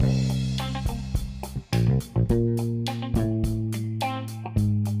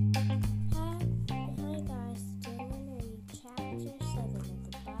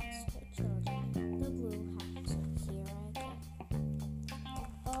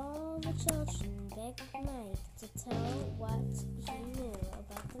the children begged Mike to tell what he knew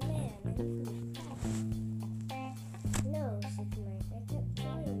about the man in the beef. No, said Mike, I kept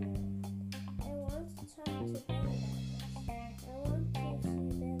telling them. I want to talk to Ben about this. I want to see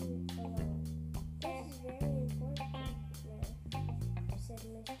Ben alone. This is very important, Mike, said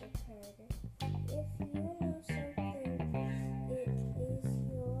Mr. Carter. If you know something, it is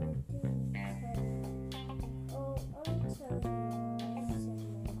your duty, Carter. Oh, I'll tell you all, said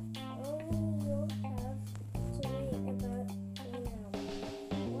Mike. Only you'll have to wait about an hour.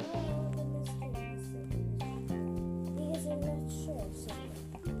 Why all the mystery, said Mr. Because I'm not sure, said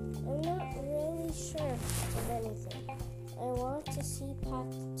Mike. I'm not really sure of anything. I want to see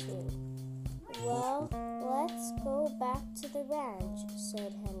Pact too. Well, let's go back to the ranch,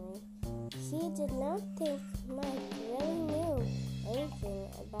 said Henry. He did not think Mike really knew anything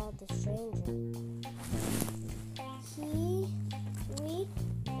about the stranger. We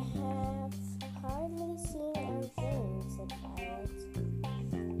have hardly seen our things, said Violet.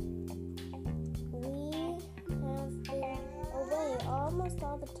 We have been away almost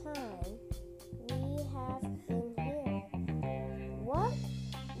all the time. We have been here. What?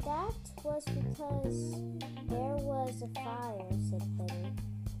 That was because there was a fire, said Penny.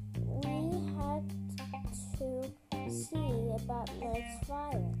 We had to see about Mike's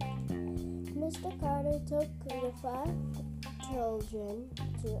fire. Mr. Carter took the 5 children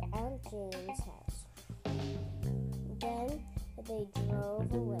to Aunt Jane's house. Then they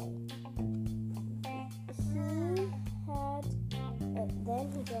drove away. Then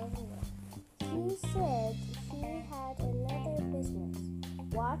he drove away. He said he had another business.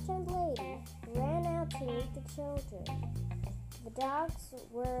 Watch and Lady ran out to meet the children. The dogs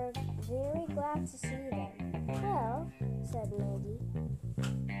were very glad to see them. Well, said Maggie,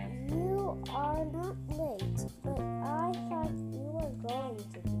 you are not late, but I thought you were going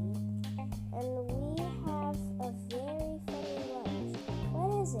to be. And we have a very funny lunch.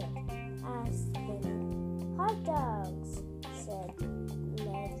 What is it? Asked Benny. Hot dogs, said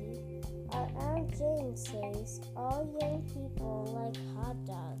Maggie. Our Aunt Jane says all young people like hot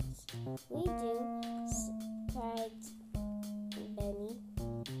dogs. We do, cried Benny,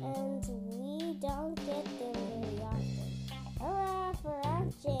 and we don't get them very often. Hurrah for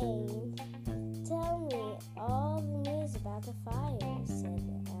Aunt Jane! Tell me all the news about the fire, said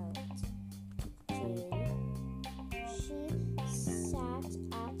Aunt Jane. She sat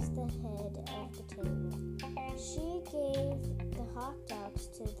at the head of the table. She gave the hot dogs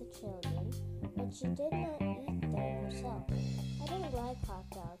to the children, but she did not eat them herself. I don't like hot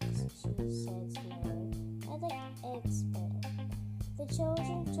dogs, she said, smiling. I like eggs better. The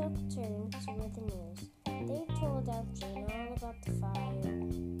children took turns with the news. They told Aunt Jane all about the fire and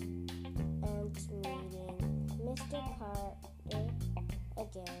meeting Mr. Carter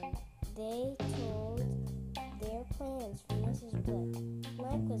again. They told their plans for Mrs. Wood.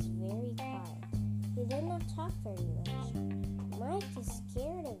 Mike was very quiet. He did not talk very much. Mike is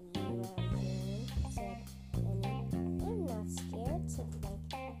scared of you, Aunt Jane, said Penny. I'm not scared, said Mike.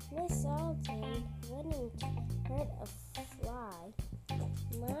 Miss Alden wouldn't hurt a fly.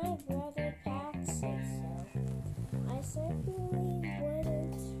 My brother Pat said so. I certainly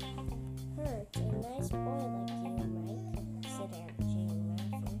wouldn't hurt a nice boy like you, Mike, said Aunt Jane,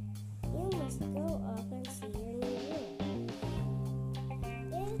 laughing. You must go up and see your new room.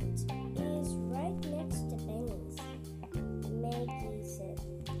 It is right next to Benny's, Maggie said.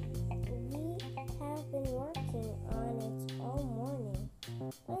 We have been working on it all morning.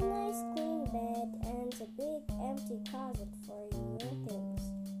 A nice clean bed and a big empty closet for your things.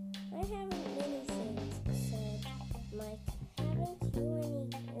 I haven't many things, said Mike. Haven't you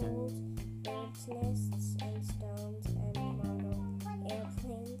any old bird's nests and stones and model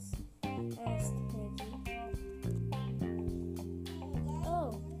airplanes? Asked Maggie.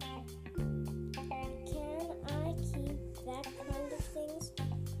 Oh, can I keep that kind of things?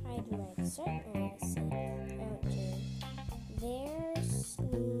 Cried Mike. Certainly, said Aunt Jane. There's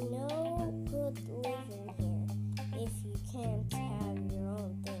no good living here if you can't have your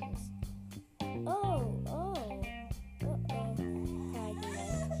own things. Cried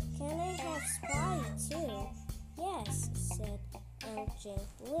Mike. Can I have Spotty too? Yes, said Aunt Jane.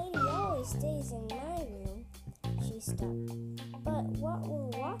 Lady always stays in my room. She stopped. But what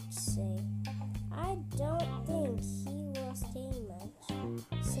will Watch say? I don't think he will say much,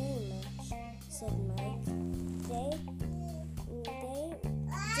 said Mike. They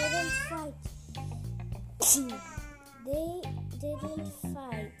didn't fight. They didn't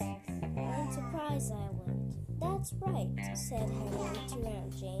fight on Surprise Island. That's right, said Henry to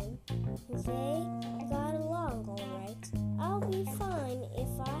Aunt Jane. They got along all right. I'll be fine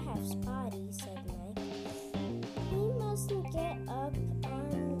if I have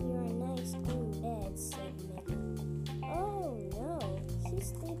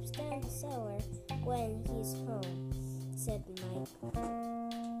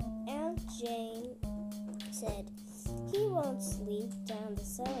Jane said, "He won't sleep down the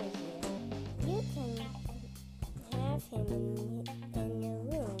cellar here. You can have him in your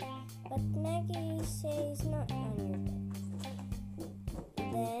room, but Maggie says not on your bed."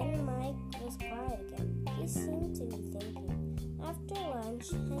 Then Mike was quiet again. He seemed to be thinking. After lunch,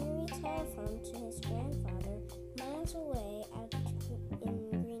 Henry telephoned to his grandfather miles away out in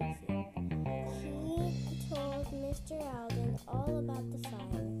Greenfield. He told Mr. Alden all about the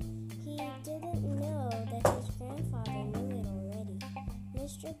fire. He didn't know that his grandfather knew it already.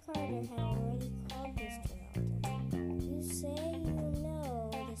 Mr. Carter had already called Mr. Alden. "You say you know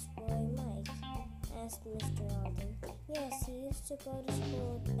this boy Mike?" asked Mr. Alden. "Yes, he used to go to school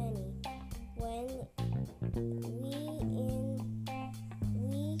with Benny. When we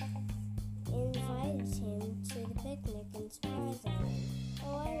invited him to the picnic in Surprise Island."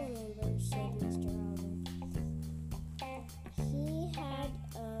 "Oh, I remember," said Mr. Alden. "He had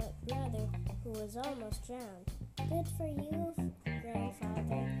a brother who was almost drowned." "Good for you,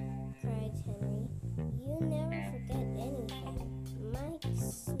 Grandfather," cried Henry. "You never forget anything.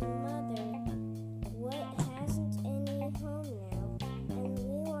 Mike's mother hasn't any home now, and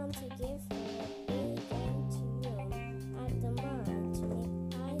we want to give her a big empty room at the mine to make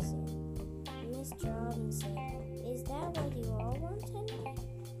pies in." Mr. Alden said, "Is that what you all want, Henry?"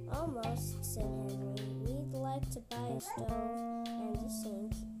 "Almost," said Henry. "We'd like to buy a stove and a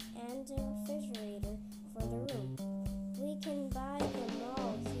sink and a refrigerator for the room. We can buy them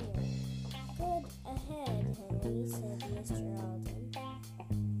all here." "Good ahead, Henry," said Mr. Alden.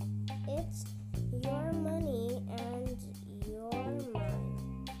 "It's your money and your mine.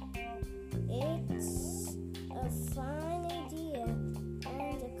 It's a fine idea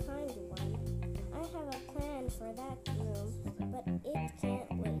and a kind one. I have a plan for that room, but it can't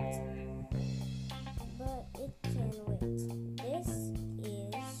wait. This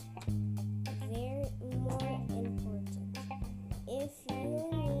is very more important. If you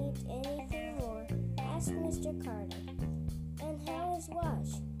need anything more, ask Mr. Carter." "And how is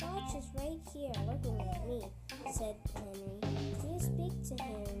Watch?" "Watch is right here looking at me," said Henry. "You speak to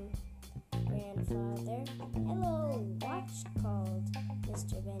him, Grandfather." "Hello, Watch," called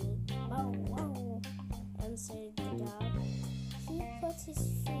Mr. Benny. "Bow wow," answered the dog. He put his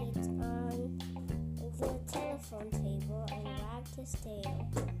feet on the telephone table and wagged his tail.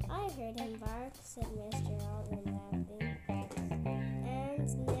 "I heard him bark," said Mr. Alden, laughing. "And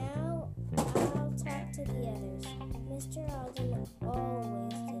now I'll talk to the others." Mr. Alden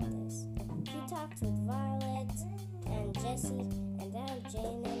always did this. He talked with Violet and Jessie and Aunt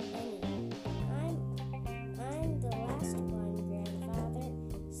Jane and Benny. I'm the last one, Grandfather,"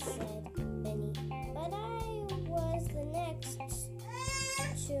 said Benny. "But I was the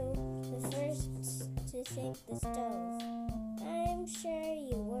first to think the stove." "I'm sure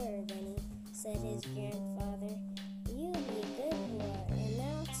you were, Benny," said his grandfather. "You be a good boy, and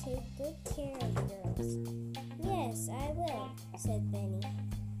I'll take good care of the girls." "Yes, I will," said Benny.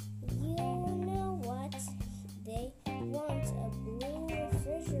 "You know what? They want a blue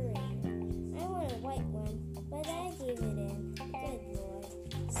refrigerator. I want a white one, but I gave it in." "Good boy,"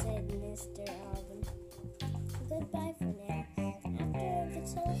 said Mr. Alden. "Goodbye for now." After the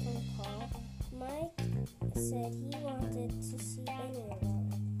telephone call, Mike said he wanted to see Benny alone.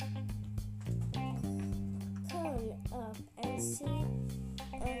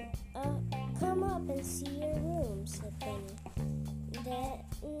 Come up and see your room," said Benny.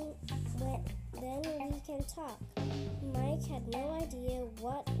 Then we can talk." Mike had no idea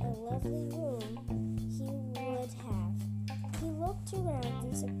what a lovely room he would have. He looked around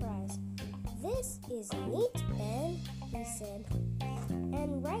in surprise. "This is neat, Ben," he said.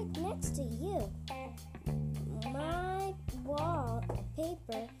 "And right next to you. My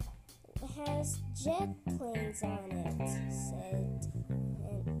wallpaper has jet planes on it," said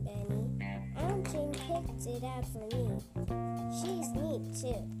Benny. "Aunt Jane picked it out for me. She's neat,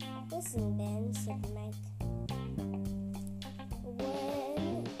 too." "Listen, Ben," said Mike.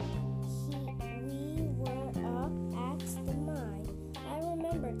 "When we were up at the mine, I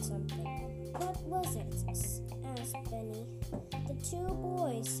remembered something." "What was it?" asked Benny. The two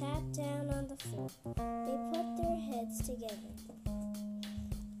boys sat down on the floor. They put their heads together.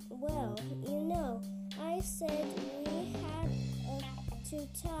 "Well, you know, I said we had to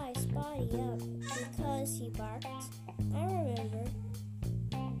tie Spotty up because he barked." "I remember,"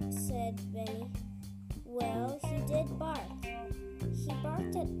 said Benny. "Well, he did bark. He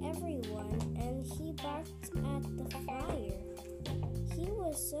barked at everyone, and he barked at the fire. He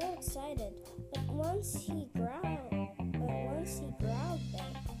was so excited, but once he growled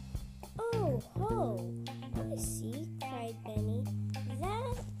then." "Oh ho! I see," cried Benny.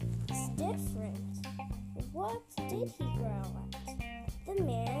 "That's different. did he growl at? The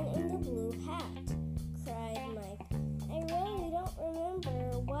man in the blue hat, cried Mike. I really don't remember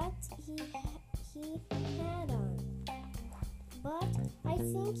what he had on, but I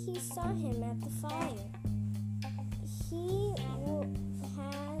think he saw him at the fire. He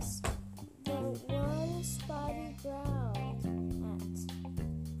has the one Spotty growled at.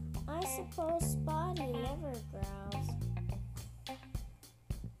 I suppose Spotty never growls,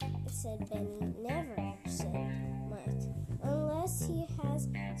 said Benny. Never, said Mike, unless he has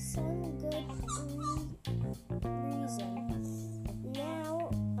some good reason. Now,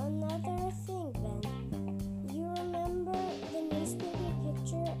 another thing, Ben. You remember the newspaper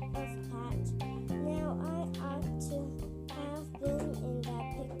picture of Pat? Now, I ought to have been in that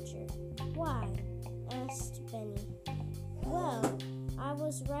picture. Why? Asked Benny. Well, I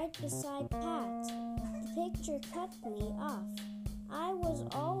was right beside Pat. The picture cut me off. I was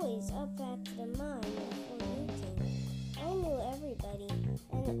always up at the mine before you came. I knew everybody,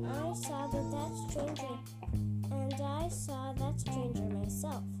 and I saw that stranger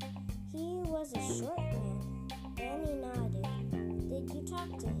myself. He was a short man. Benny nodded. Did you talk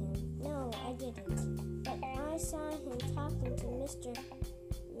to him? No, I didn't. But I saw him talking to Mr.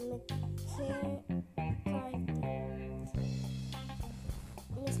 McCarthy.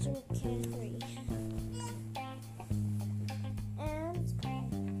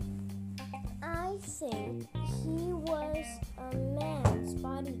 I think he was a man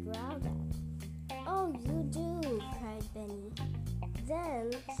Spotty growled at. Oh, you do, cried Benny.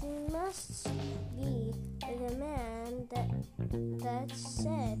 Then he must be the man that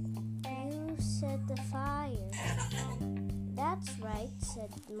said you set the fire. That's right,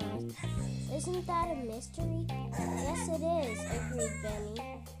 said Mike. Isn't that a mystery? Yes, it is, agreed Benny.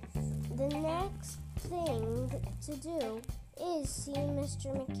 The next thing to do is see Mr.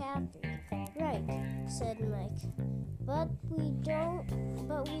 McCaffrey. Right, said Mike. But we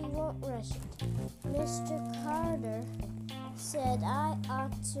won't rush it. Mr. Carter said I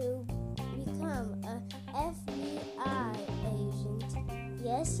ought to become a FBI agent.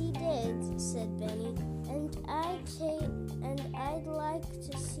 Yes, he did, said Benny. And I'd like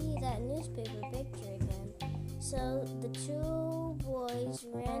to see that newspaper picture again. So the two boys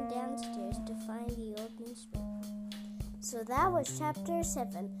ran downstairs to find the old newspaper. So that was chapter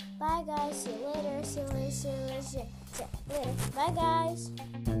 7. Bye guys, see you later, see you later. Bye guys.